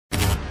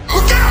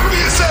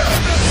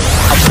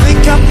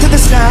up to the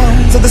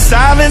sounds of the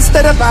silence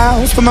that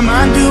allows for my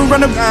mind to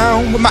run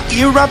around with my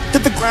ear up to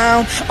the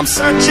ground. I'm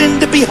searching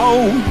to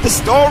behold the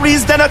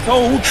stories that I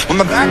told when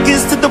my back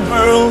is to the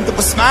world that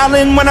was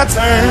smiling when I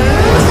turned.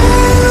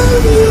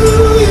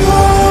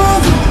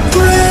 You're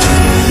great,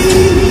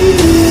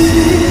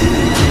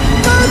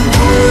 but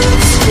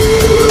once you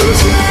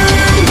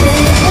turn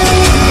away,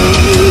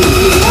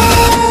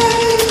 oh,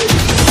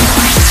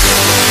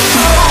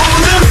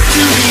 the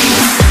mystery.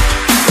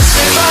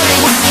 Everybody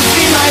wants to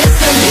be my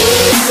enemy.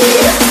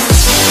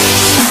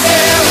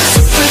 There is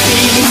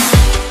sympathy.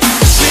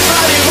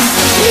 Everybody wants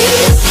to be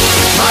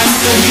my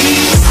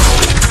enemy.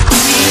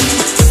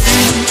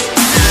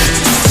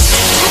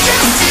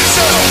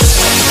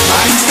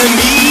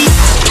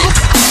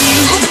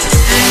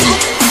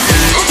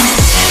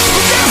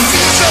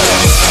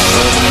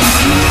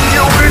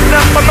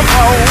 On the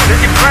phone, as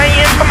you're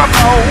praying for my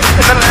phone,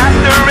 and the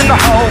laughter in the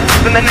holes,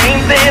 and the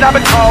names that I've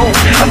been called.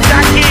 I'm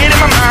stuck here in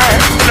my mind,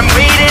 and I'm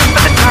waiting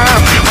for the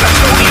time when I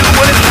show you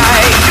what it's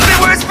like. If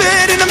they were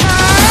spit in the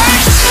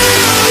mind,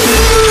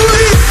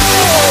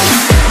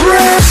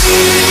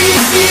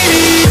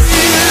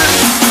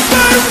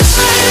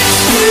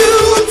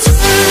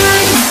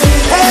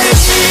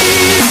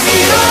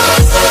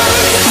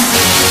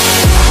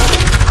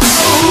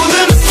 oh,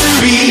 the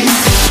mystery.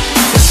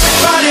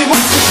 Everybody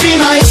wants to be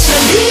my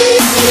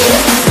enemy.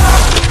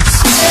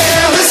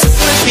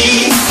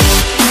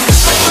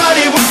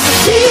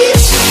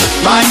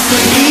 My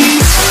enemy.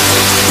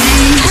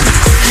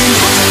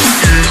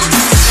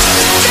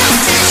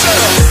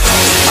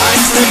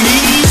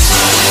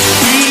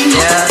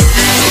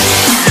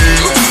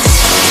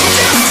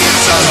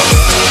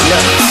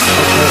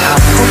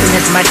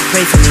 Somebody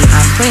pray for me.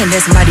 I'm praying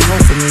that somebody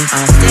hope for me.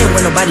 I'm staying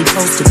where nobody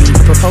supposed to be.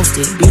 Proposed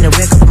it, being a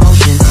wreck of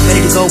emotion.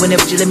 Ready to go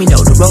whenever you let me know.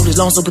 The road is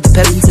long, so put the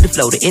pedal into the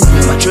flow. The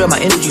engine, my trail, my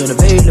energy on the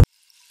very